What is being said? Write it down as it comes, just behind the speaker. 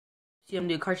I'm gonna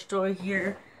do a card story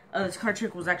here. This card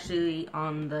trick was actually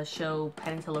on the show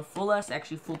Penn and Teller Fool Us.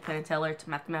 Actually fooled Penn and Teller. It's a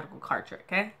mathematical card trick,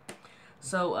 okay?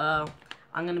 So,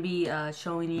 I'm gonna be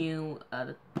showing you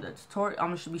the tutorial.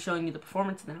 I'm gonna be showing you the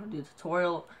performance, and then I'll do a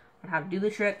tutorial on how to do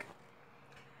the trick.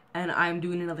 And I'm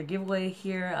doing another giveaway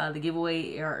here. The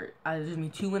giveaway there's gonna be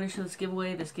 2 winners to this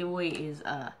giveaway. This giveaway is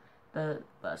the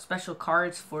special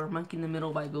cards for Monkey in the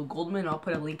Middle by Bill Goldman. I'll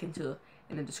put a link in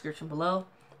the description below.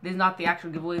 This is not the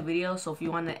actual giveaway video, so if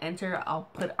you want to enter,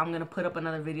 I'm gonna put up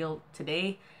another video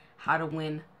today, how to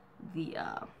win the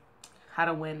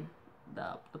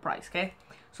prize. Okay,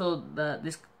 so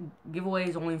this giveaway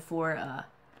is only for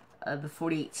the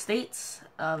 48 states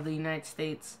of the United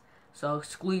States, so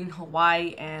excluding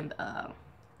Hawaii and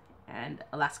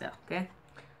Alaska. Okay,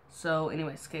 so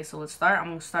anyways, okay, so let's start. I'm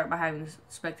gonna start by having the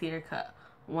spectator cut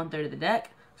 1/3 of the deck.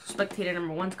 So spectator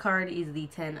number 1's card is the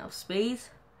 10 of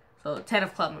spades. So 10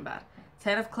 of club, my bad.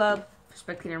 10 of club for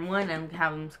spectator number 1, and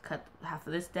have him cut half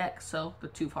of this deck, so the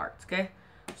 2 of hearts, okay?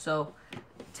 So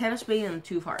 10 of spades and the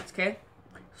 2 of hearts, okay?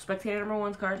 Spectator number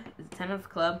 1's card is the 10 of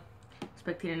club.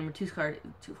 Spectator number 2's card is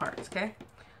the 2 of hearts, okay?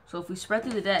 So if we spread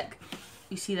through the deck,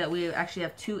 you see that we actually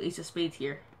have 2 ace of spades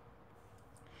here.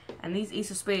 And these ace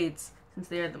of spades, since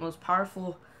they are the most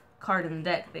powerful card in the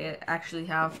deck, they actually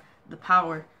have the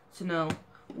power to know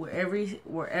where every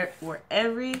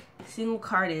single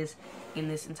card is in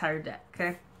this entire deck,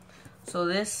 okay? So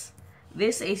this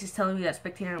ace is telling me that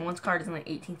spectator number 1's card is in the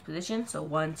 18th position. So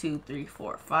 1, 2, 3,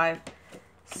 4, 5,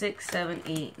 6, 7,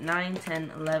 8, 9, 10,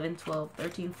 11, 12,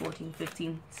 13, 14,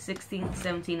 15, 16,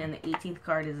 17, and the 18th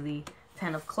card is the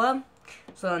 10 of club.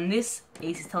 So on this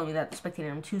ace is telling me that the spectator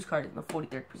number 2's card is in the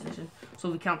 43rd position. So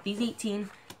if we count these 18,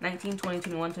 19, 20,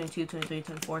 21, 22, 23,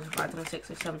 24, 25, 26,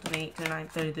 27, 28, 29,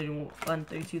 30, 31,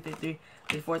 32, 33,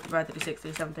 34, 35, 36,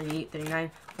 37, 38,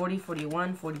 39, 40,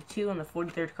 41, 42, and the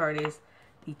 43rd card is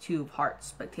the 2 of hearts,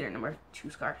 spectator number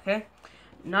 2's card, okay?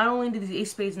 Not only do these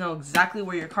ace spades know exactly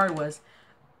where your card was,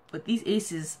 but these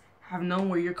aces have known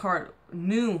where your card,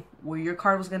 knew where your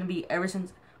card was going to be ever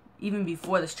since, even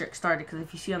before the trick started, because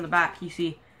if you see on the back, you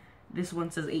see this one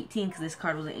says 18 because this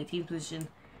card was in 18th position,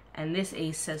 and this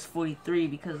ace says 43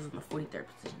 because it's in the 43rd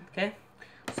position, okay?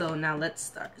 So now let's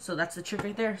start. So that's the trick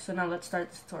right there. So now let's start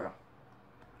the tutorial.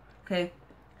 Okay,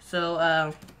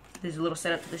 so there's a little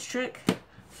setup to this trick.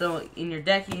 So in your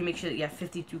deck, you can make sure that you have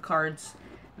 52 cards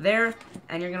there,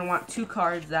 and you're going to want 2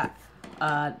 cards that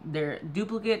they're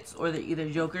duplicates or they're either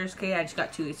jokers, okay? I just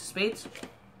got 2 ace of spades.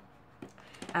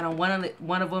 And on one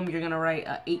of them, you're going to write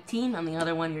 18. On the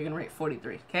other one, you're going to write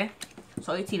 43, okay?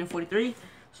 So 18 and 43.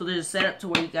 So there's a setup to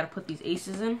where you got to put these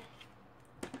aces in.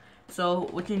 So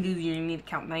what you're going to do is you're going to need to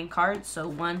count 9 cards. So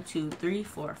 1, 2, 3,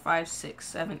 4, 5, 6,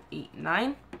 7, 8,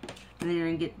 9. And then you're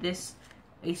going to get this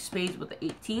ace of spades with the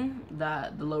 18,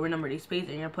 the lower numbered ace of spades,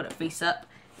 and you're going to put it face up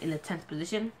in the 10th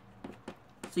position.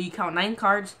 So you count 9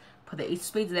 cards, put the ace of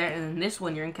spades there, and then this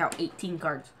one you're going to count 18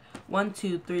 cards. 1,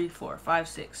 2, 3, 4, 5,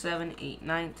 6, 7, 8,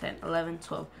 9, 10, 11,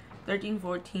 12, 13,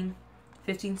 14,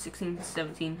 15, 16,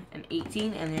 17, and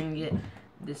 18. And then you're going to get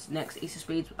this next ace of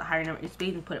spades with the higher number ace of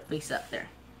spades and put it face up there.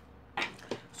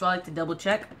 So I like to double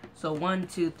check. So 1,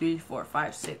 2, 3, 4,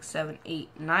 5, 6, 7, 8,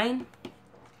 9.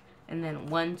 And then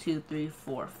 1, 2, 3,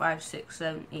 4, 5, 6,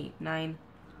 7, 8, 9,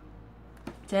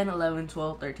 10, 11,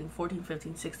 12, 13, 14,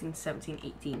 15, 16, 17,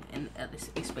 18, and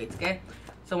this ace of spades, okay?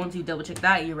 So once you double check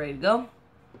that, you're ready to go.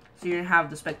 So you're going to have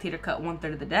the spectator cut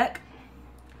 1/3 of the deck.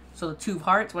 So the 2 of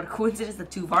hearts, what a coincidence, the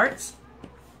 2 of hearts.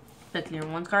 Spectator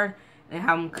 1's card. And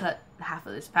have them cut half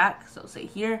of this pack. So say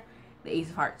here, the ace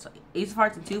of hearts. So ace of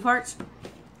hearts and 2 of hearts.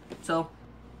 So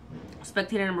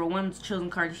spectator number 1's chosen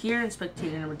card here, and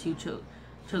spectator number 2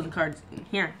 chosen cards in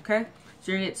here, okay?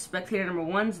 So you're going to get spectator number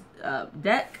 1's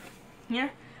deck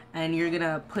here, and you're going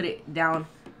to put it down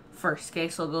first, okay?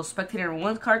 So go spectator number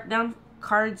 1's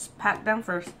cards pack down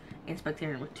first, and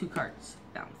spectator number 2 cards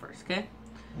down first, okay?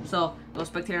 So go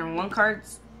spectator number 1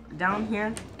 cards down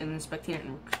here, and then spectator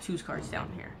number 2's cards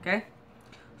down here, okay?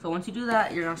 So once you do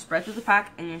that, you're going to spread through the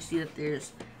pack, and you'll see that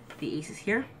there's the aces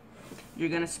here. You're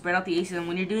going to spread out the aces, and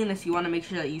when you're doing this, you want to make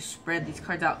sure that you spread these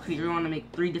cards out, because you're going to make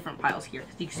 3 different piles here.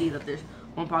 So you can see that there's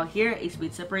 1 pile here, ace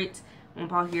spade separates, 1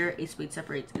 pile here, ace spade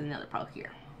separates, and another pile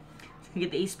here. So you can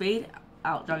get the ace spade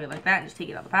out, jog it like that, and just take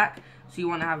it out of the pack. So you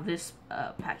want to have this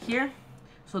pack here.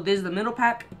 So this is the middle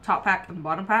pack, top pack, and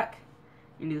bottom pack.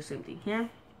 You do the same thing here.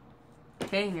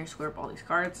 Okay, and you're square up all these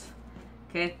cards.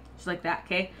 Okay, just like that,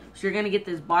 okay? So you're going to get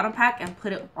this bottom pack and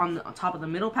put it on top of the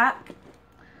middle pack.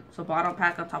 So bottom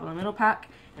pack on top of the middle pack,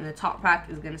 and the top pack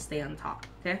is going to stay on top,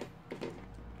 okay?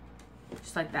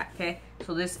 Just like that, okay?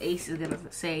 So this ace is going to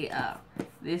say,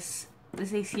 this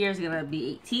ace here is going to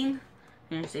be 18.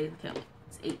 United States account.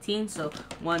 It's 18, so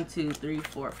 1, 2, 3,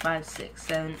 4, 5, 6,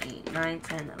 7, 8, 9,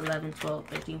 10, 11, 12,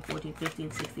 13, 14,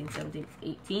 15, 16, 17,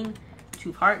 18. 2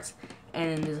 of hearts.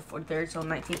 And then there's a 43rd, so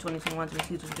 19, 20, 21,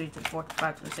 22, 23, 24,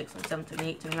 25, 26, 27,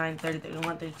 28, 29, 30,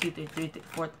 31, 32, 33,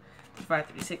 34, 35,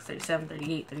 36, 37,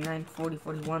 38, 39, 40,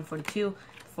 41, 42.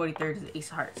 43rd is the ace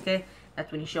of hearts, okay? That's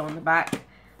when you show on the back.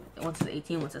 One says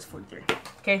 18, one says 43.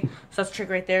 Okay, so that's a trick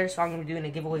right there. So I'm going to be doing a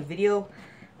giveaway video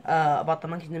about the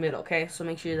monkey in the middle, okay? So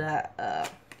make sure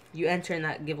that you enter in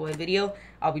that giveaway video.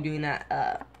 I'll be doing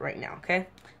that right now, okay?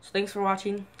 So thanks for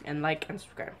watching, and like and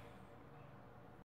subscribe.